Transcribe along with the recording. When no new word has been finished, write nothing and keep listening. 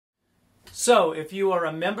So, if you are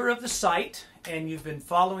a member of the site and you've been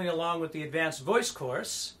following along with the advanced voice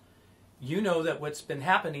course, you know that what's been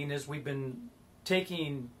happening is we've been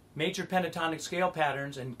taking major pentatonic scale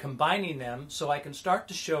patterns and combining them so I can start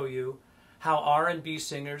to show you how R&B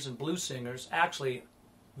singers and blues singers, actually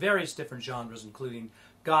various different genres including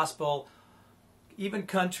gospel, even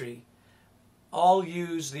country, all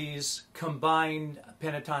use these combined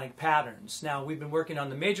pentatonic patterns. Now, we've been working on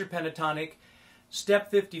the major pentatonic.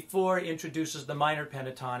 Step 54 introduces the minor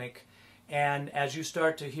pentatonic, and as you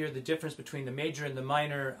start to hear the difference between the major and the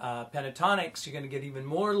minor pentatonics, you're going to get even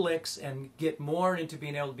more licks and get more into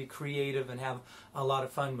being able to be creative and have a lot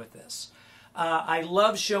of fun with this. I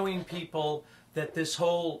love showing people that this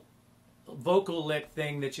whole vocal lick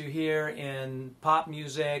thing that you hear in pop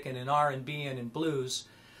music and in R&B and in blues,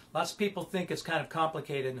 lots of people think it's kind of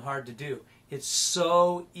complicated and hard to do. It's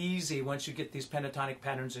so easy once you get these pentatonic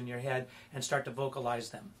patterns in your head and start to vocalize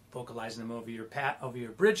them. Vocalizing them over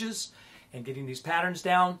your bridges and getting these patterns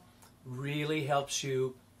down really helps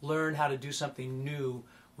you learn how to do something new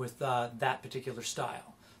with that particular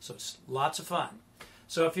style. So it's lots of fun.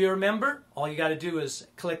 So if you're a member, all you got to do is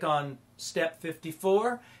click on step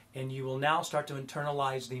 54 and you will now start to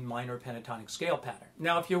internalize the minor pentatonic scale pattern.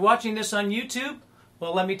 Now if you're watching this on YouTube,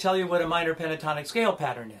 well, let me tell you what a minor pentatonic scale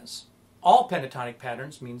pattern is. All pentatonic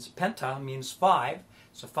patterns means penta means 5.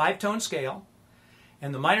 It's a 5-tone scale.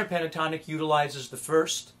 And the minor pentatonic utilizes the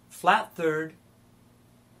first, flat 3rd,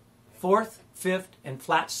 4th, 5th, and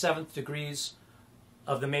flat 7th degrees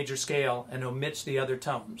of the major scale and omits the other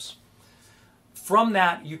tones. From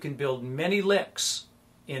that, you can build many licks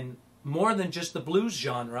in more than just the blues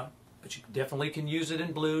genre, but you definitely can use it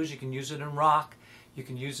in blues, you can use it in rock, you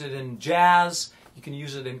can use it in jazz, you can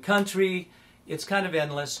use it in country. It's kind of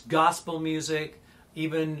endless. Gospel music,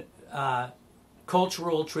 even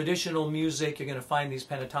cultural, traditional music, you're going to find these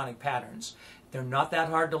pentatonic patterns. They're not that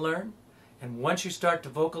hard to learn, and once you start to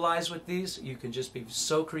vocalize with these, you can just be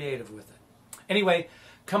so creative with it. Anyway,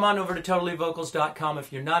 come on over to totallyvocals.com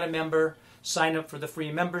if you're not a member. Sign up for the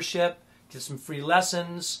free membership, get some free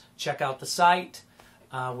lessons, check out the site.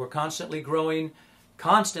 We're constantly growing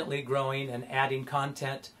and adding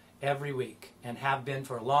content every week and have been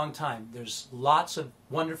for a long time. There's lots of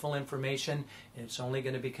wonderful information and it's only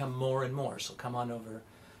going to become more and more. So come on over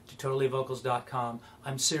to totallyvocals.com.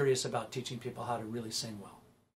 I'm serious about teaching people how to really sing well.